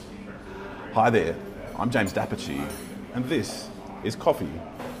Hi there, I'm James Dapperchi, and this is Coffee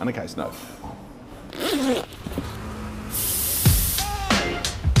and a Case Note.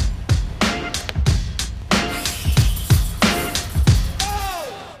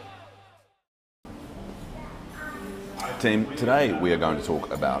 Team, today we are going to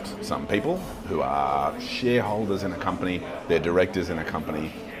talk about some people who are shareholders in a company, they're directors in a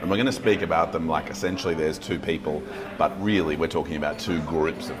company, and we're going to speak about them like essentially there's two people, but really we're talking about two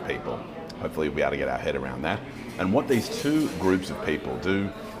groups of people. Hopefully we'll be able to get our head around that. And what these two groups of people do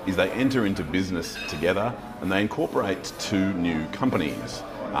is they enter into business together and they incorporate two new companies.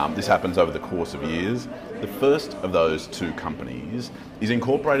 This happens over the course of years. The first of those two companies is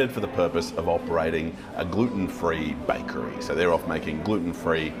incorporated for the purpose of operating a gluten-free bakery. So they're off making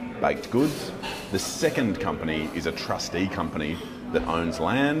gluten-free baked goods. The second company is a trustee company that owns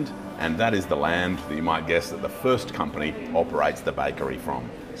land, and that is the land that you might guess that the first company operates the bakery from.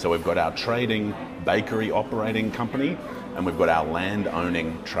 So we've got our trading bakery operating company, and we've got our land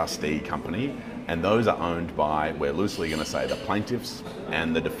owning trustee company, and those are owned by, we're loosely going to say, the plaintiffs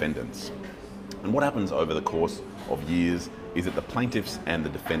and the defendants. And what happens over the course of years is that the plaintiffs and the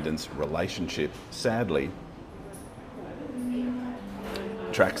defendants' relationship, sadly,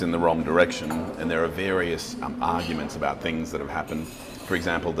 tracks in the wrong direction, and there are various arguments about things that have happened. For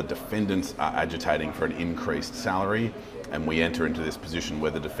example, the defendants are agitating for an increased salary, and we enter into this position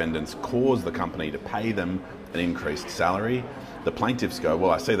where the defendants cause the company to pay them an increased salary. The plaintiffs go,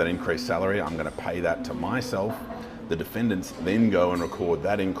 well, I see that increased salary, I'm going to pay that to myself. The defendants then go and record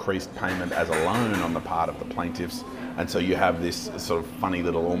that increased payment as a loan on the part of the plaintiffs, and so you have this sort of funny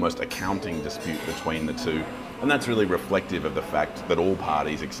little almost accounting dispute between the two, and that's really reflective of the fact that all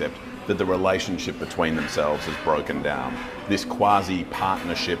parties accept that the relationship between themselves has broken down. This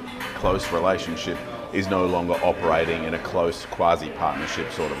quasi-partnership, close relationship is no longer operating in a close quasi-partnership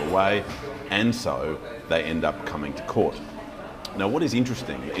sort of a way, and so they end up coming to court. Now, what is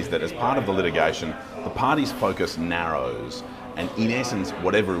interesting is that as part of the litigation, the parties' focus narrows, and in essence,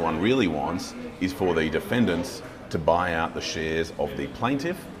 what everyone really wants is for the defendants to buy out the shares of the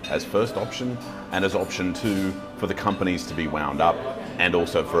plaintiff as first option, and as option two, for the companies to be wound up, and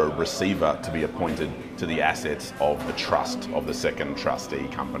also for a receiver to be appointed to the assets of the trust of the second trustee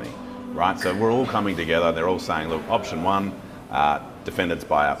company, right? So we're all coming together, they're all saying, look, option one, defendants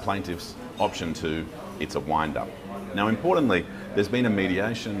buy out plaintiffs, option two, it's a wind up. Now, importantly, there's been a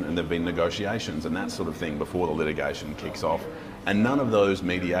mediation and there've been negotiations and that sort of thing before the litigation kicks off. And none of those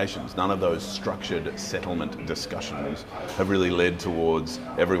mediations, none of those structured settlement discussions have really led towards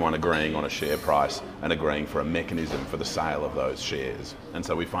everyone agreeing on a share price and agreeing for a mechanism for the sale of those shares. And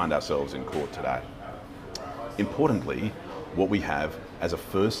so we find ourselves in court today. Importantly, what we have as a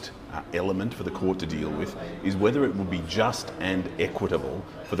first element for the court to deal with is whether it would be just and equitable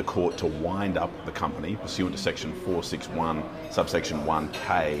for the court to wind up the company pursuant to section 461 subsection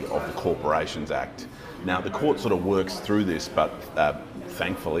 1K of the Corporations Act. Now, the court sort of works through this, but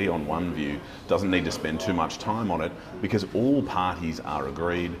thankfully, on one view, doesn't need to spend too much time on it because all parties are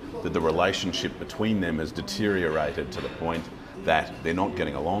agreed that the relationship between them has deteriorated to the point that they're not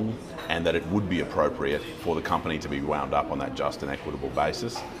getting along and that it would be appropriate for the company to be wound up on that just and equitable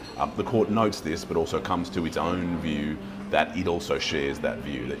basis. The court notes this, but also comes to its own view that it also shares that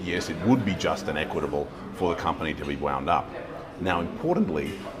view, that yes, it would be just and equitable for the company to be wound up. Now,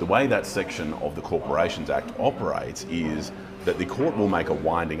 importantly, the way that section of the Corporations Act operates is that the court will make a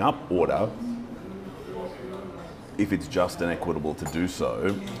winding up order if it's just and equitable to do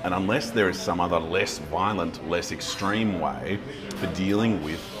so, and unless there is some other less violent, less extreme way for dealing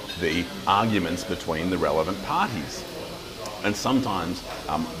with the arguments between the relevant parties. And sometimes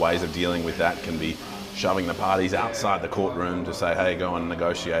ways of dealing with that can be shoving the parties outside the courtroom to say, hey, go and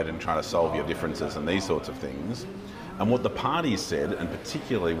negotiate and try to solve your differences and these sorts of things. And what the parties said, and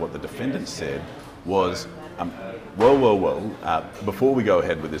particularly what the defendants said, was, before we go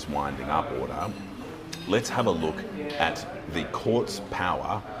ahead with this winding up order, let's have a look at the court's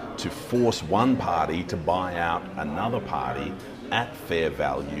power to force one party to buy out another party at fair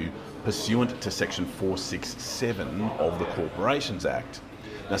value pursuant to section 467 of the Corporations Act.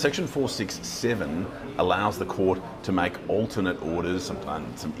 Now, section 467 allows the court to make alternate orders,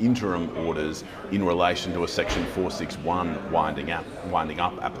 sometimes some interim orders, in relation to a section 461 winding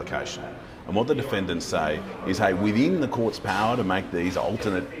up application. And what the defendants say is, hey, within the court's power to make these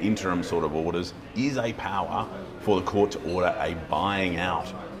alternate interim sort of orders is a power for the court to order a buying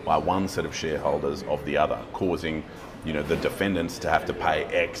out by one set of shareholders of the other, causing the defendants to have to pay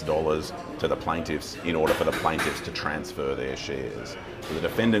X dollars to the plaintiffs in order for the plaintiffs to transfer their shares. So the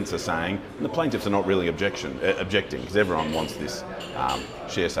defendants are saying, and the plaintiffs are not really objecting because everyone wants this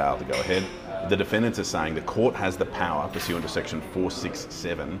share sale to go ahead. The defendants are saying the court has the power pursuant to section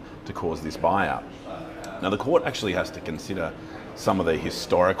 467 to cause this buyout. Now the court actually has to consider some of the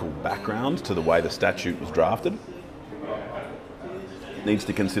historical background to the way the statute was drafted. It needs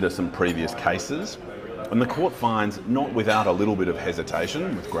to consider some previous cases. And the court finds, not without a little bit of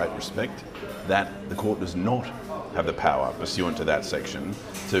hesitation, with great respect, that the court does not have the power pursuant to that section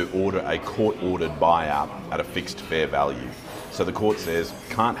to order a court-ordered buyout at a fixed fair value. So the court says,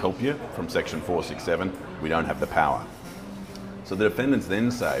 can't help you from section 467, we don't have the power. So the defendants then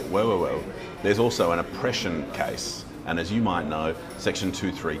say, well, there's also an oppression case. And as you might know, section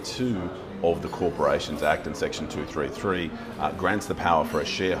 232 of the Corporations Act and section 233 grants the power for a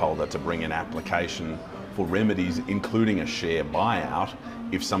shareholder to bring an application for remedies, including a share buyout,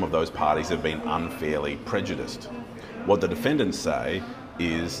 if some of those parties have been unfairly prejudiced. What the defendants say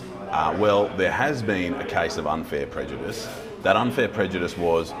is, well, there has been a case of unfair prejudice. That unfair prejudice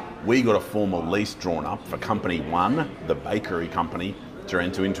was, we got a formal lease drawn up for Company 1, the bakery company, to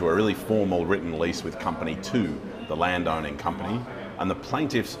enter into a really formal written lease with Company 2, the landowning company, and the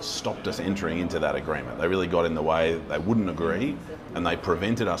plaintiffs stopped us entering into that agreement. They really got in the way, they wouldn't agree, and they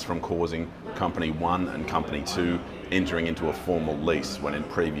prevented us from causing Company 1 and Company 2 entering into a formal lease, when in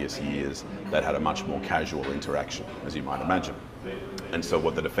previous years they'd had a much more casual interaction, as you might imagine. And so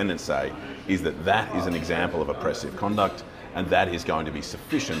what the defendants say is that that is an example of oppressive conduct, and that is going to be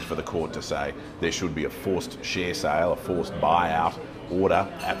sufficient for the court to say there should be a forced share sale, a forced buyout order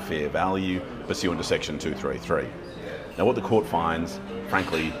at fair value pursuant to section 233. Now what the court finds,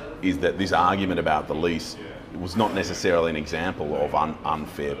 frankly, is that this argument about the lease was not necessarily an example of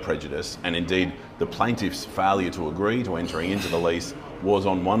unfair prejudice, and indeed the plaintiff's failure to agree to entering into the lease was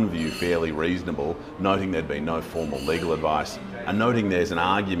on one view fairly reasonable, noting there'd been no formal legal advice, and noting there's an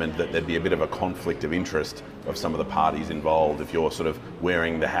argument that there'd be a bit of a conflict of interest of some of the parties involved if you're sort of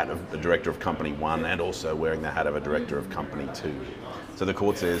wearing the hat of the director of Company 1 and also wearing the hat of a director of Company 2. So the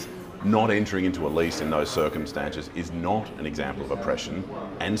court says not entering into a lease in those circumstances is not an example of oppression,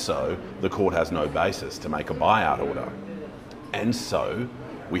 and so the court has no basis to make a buyout order. And so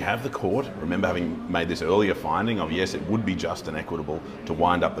we have the court, remember having made this earlier finding of yes, it would be just and equitable to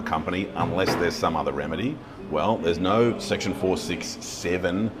wind up the company unless there's some other remedy. Well, there's no section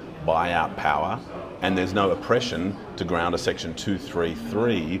 467 buyout power, and there's no oppression to ground a section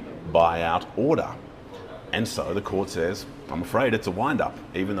 233 buyout order. And so the court says, I'm afraid it's a wind-up,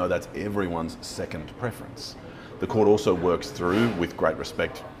 even though that's everyone's second preference. The court also works through, with great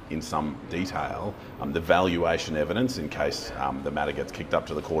respect in some detail, the valuation evidence in case the matter gets kicked up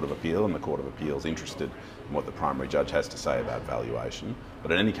to the Court of Appeal and the Court of Appeal is interested in what the primary judge has to say about valuation.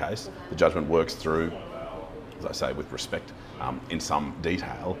 But in any case, the judgment works through, as I say, with respect, in some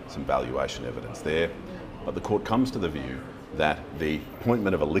detail, some valuation evidence there. But the court comes to the view that the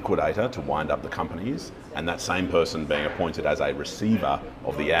appointment of a liquidator to wind up the companies, and that same person being appointed as a receiver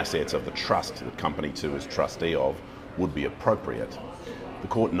of the assets of the trust that Company 2 is trustee of, would be appropriate. The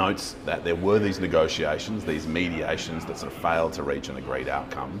court notes that there were these negotiations, these mediations that sort of failed to reach an agreed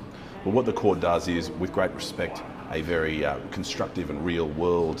outcome. But what the court does is, with great respect, a very constructive and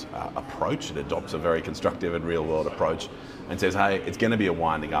real-world approach. It adopts a very constructive and real-world approach and says, hey, it's going to be a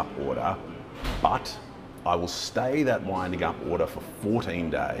winding up order, but I will stay that winding up order for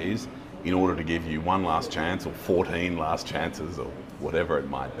 14 days in order to give you one last chance, or 14 last chances, or whatever it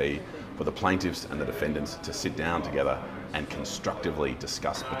might be, for the plaintiffs and the defendants to sit down together and constructively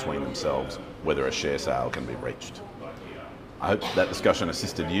discuss between themselves whether a share sale can be reached. I hope that discussion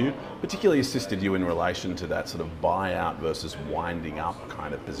assisted you, particularly assisted you in relation to that sort of buyout versus winding up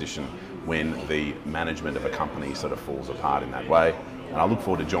kind of position when the management of a company sort of falls apart in that way. And I look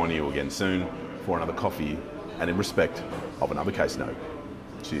forward to joining you again soon for another coffee and in respect of another case note.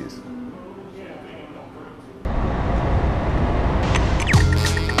 Cheers.